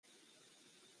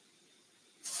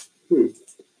Hmm.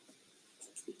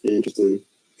 Interesting.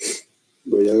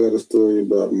 But I got a story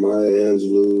about Maya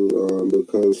Angelou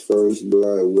becomes first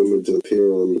black woman to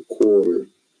appear on the quarter.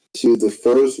 She's the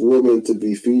first woman to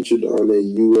be featured on a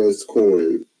U.S.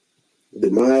 coin. The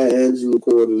Maya Angelou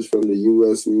quarters from the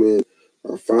U.S. Mint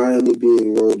are finally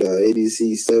being rolled out.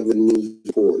 ABC 7 News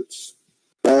reports.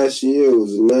 Last year, it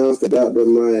was announced that Dr.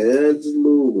 Maya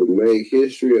Angelou would make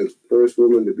history as the first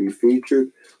woman to be featured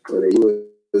on a U.S.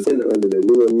 Mint under the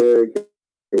new American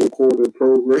quarter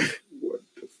program. What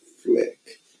the fleck?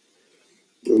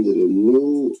 Under the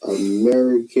new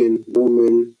American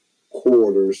Woman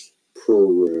Quarters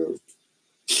program.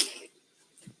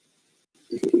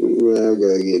 Man, I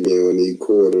gotta get me on these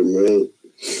quarters, man.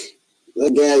 I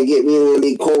gotta get me on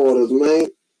these quarters, man.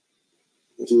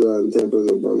 2010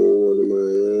 President Obama awarded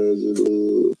Maya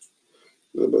Angelou.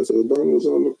 I about to say Obama's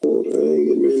on the quarter. I ain't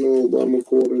get me no Obama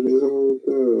quarter this whole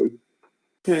time.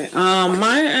 Okay.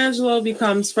 Maya Angelou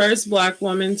becomes first black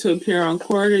woman to appear on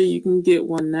quarter. You can get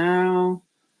one now.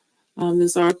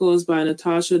 This article is by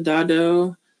Natasha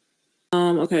Dado.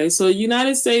 Okay, so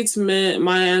United States Mint,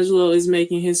 Maya Angelou is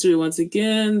making history once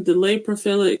again. The late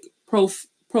prolific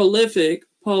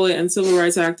poet and civil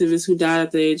rights activist who died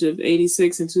at the age of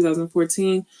 86 in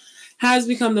 2014 has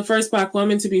become the first black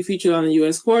woman to be featured on the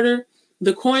U.S. quarter.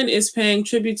 The coin is paying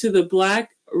tribute to the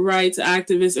black rights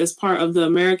activist as part of the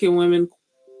American Women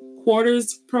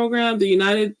Quarters program. The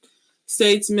United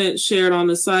States Mint shared on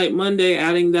the site Monday,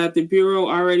 adding that the Bureau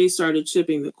already started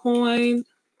shipping the coin.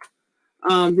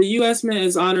 The U.S. Mint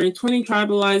is honoring 20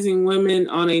 tribalizing women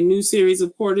on a new series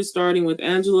of quarters, starting with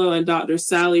Angelou and Dr.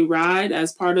 Sally Ride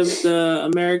as part of the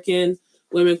American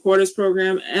Women Quarters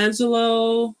program.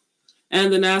 Angelou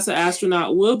and the NASA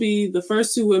astronaut will be the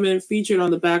first two women featured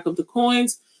on the back of the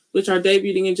coins, which are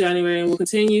debuting in January and will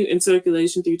continue in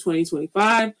circulation through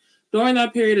 2025. During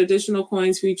that period, additional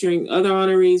coins featuring other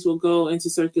honorees will go into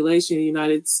circulation, the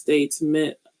United States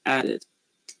Mint added.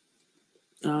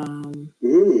 So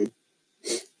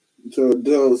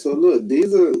look,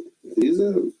 these are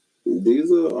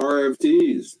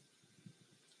RFTs.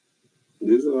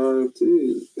 These are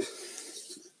RFTs.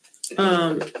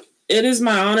 It is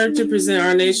my honor to present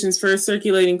our nation's first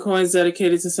circulating coins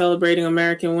dedicated to celebrating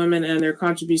American women and their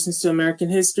contributions to American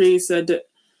history, said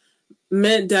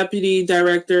Mint Deputy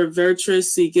Director Vertrice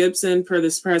C. Gibson per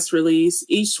this press release.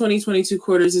 Each 2022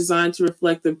 quarter is designed to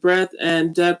reflect the breadth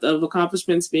and depth of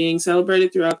accomplishments being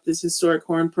celebrated throughout this historic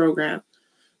coin program.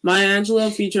 Maya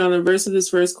Angelou, featured on the reverse of this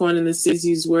first coin in the series,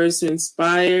 used words to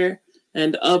inspire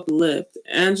and uplift.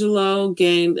 Angelou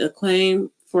gained acclaim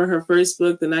for her first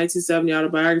book, the 1970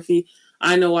 autobiography,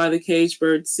 I Know Why the Caged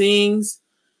Bird Sings.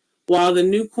 While the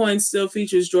new coin still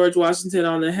features George Washington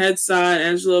on the head side,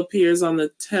 Angelou appears on the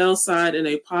tail side in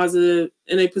a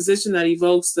position that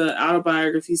evokes the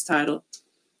autobiography's title.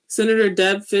 Senator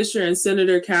Deb Fischer and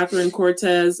Senator Catherine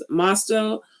Cortez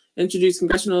Masto introduced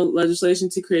congressional legislation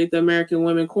to create the American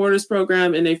Women Quarters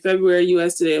program. In a February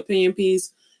U.S. Today opinion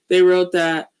piece, they wrote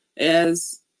that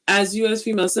as U.S.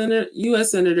 female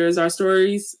U.S. senators, our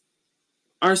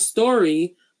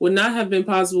story would not have been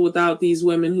possible without these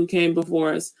women who came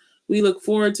before us. We look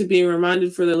forward to being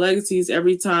reminded for their legacies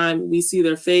every time we see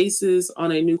their faces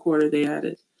on a new quarter, they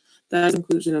added. That's the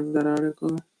conclusion of that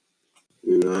article.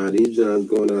 Nah, these jobs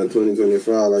going on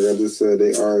 2025, like I just said,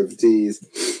 they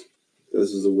RFTs.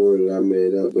 This is a word that I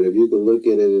made up. But if you can look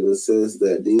at it in the sense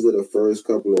that these are the first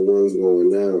couple of ones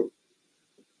going out,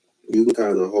 you can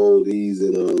kind of hold these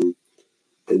and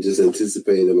just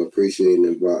anticipate them, appreciating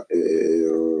them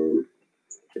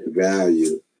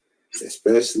value.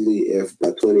 Especially if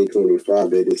by 2025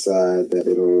 they decide that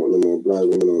they don't want no more black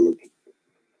women on the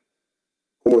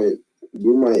coin.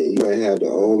 You might have the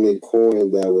only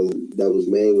coin that was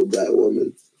made with black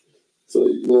women. So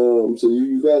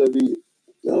you gotta be,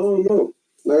 I don't know.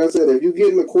 Like I said, if you get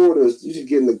in the quarters, you should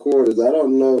get in the quarters. I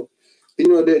don't know.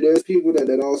 There's people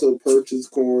that also purchase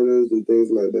quarters and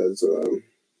things like that. So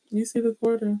you see the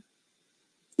quarter?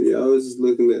 Yeah, I was just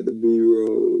looking at the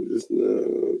B-roll just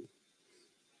now.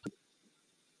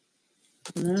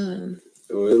 Oh,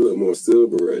 it look more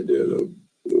silver right there though.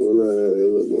 It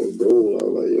look more gold. I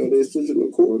was like, yo, they switching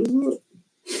the quarters up.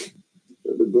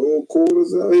 The gold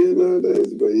quarters out here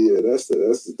nowadays. But yeah, that's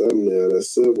the thumbnail. That's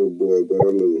Silver Boy. But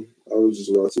I was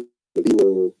just watching the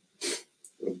B-roll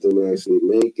of them actually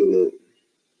making it.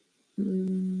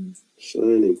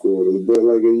 Shiny quarters. But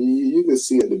like you can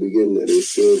see at the beginning that it's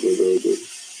silver though. But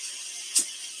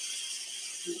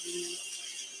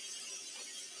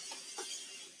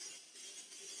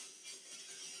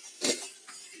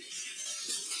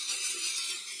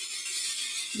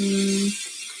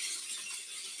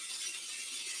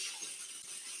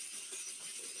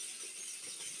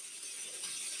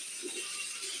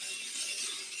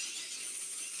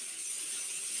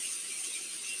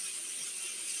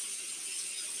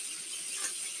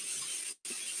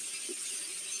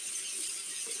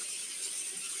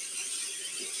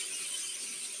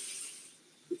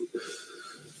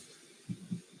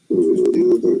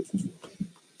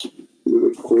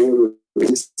the quarter.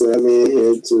 7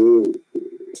 here too.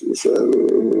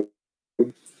 7.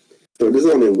 But there's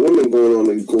only women going on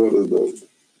the quarter though.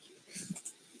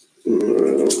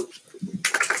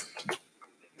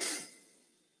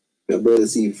 I better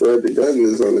see Frederick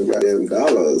Douglass on the goddamn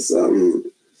dollar or something.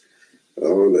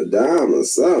 On a dime or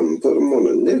something. Put him on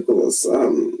a nickel or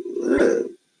something.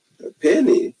 Man, a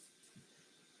penny.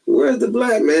 Where's the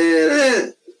black man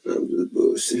at? I'm just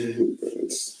bullshit.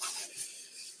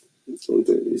 Only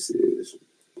thing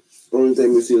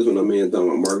we see is when a man talking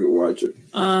about Market Watcher.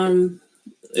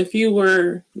 If you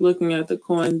were looking at the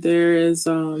coin, there is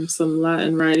some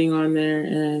Latin writing on there,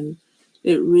 and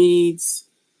it reads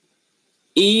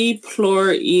 "E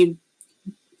pluribus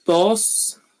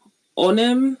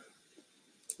onem,"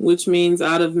 which means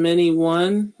 "out of many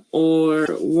one," or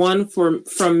 "one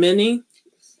from many."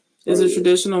 Is a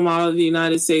traditional model of the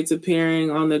United States appearing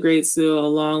on the Great Seal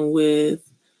along with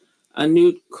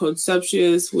Anut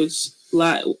Concepcius, which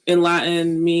in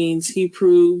Latin means he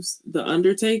approves the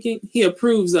undertaking. Yeah,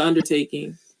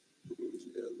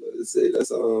 let's say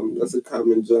that's a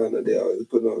common John that they always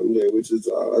put on there, which is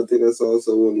I think that's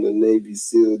also one of the Navy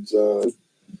SEAL John.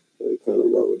 They kind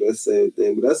of wrote with that same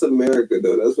thing, but that's America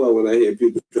though. That's why when I hear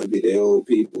people try to be their own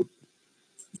people,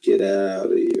 get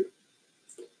out of here.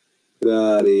 Get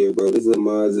out of here, bro. This is a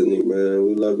misogyny, man.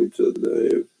 We love each other down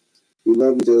here. We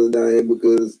love each other down here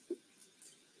because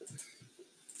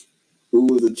who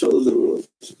was the chosen one?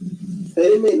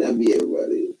 Hey, it may not be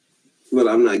everybody, but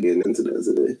I'm not getting into that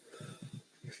today.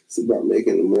 It's about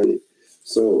making the money.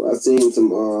 So I seen some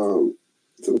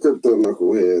crypto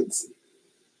knuckleheads.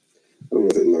 I don't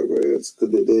want to say knuckleheads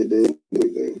because they do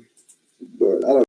anything, but I don't.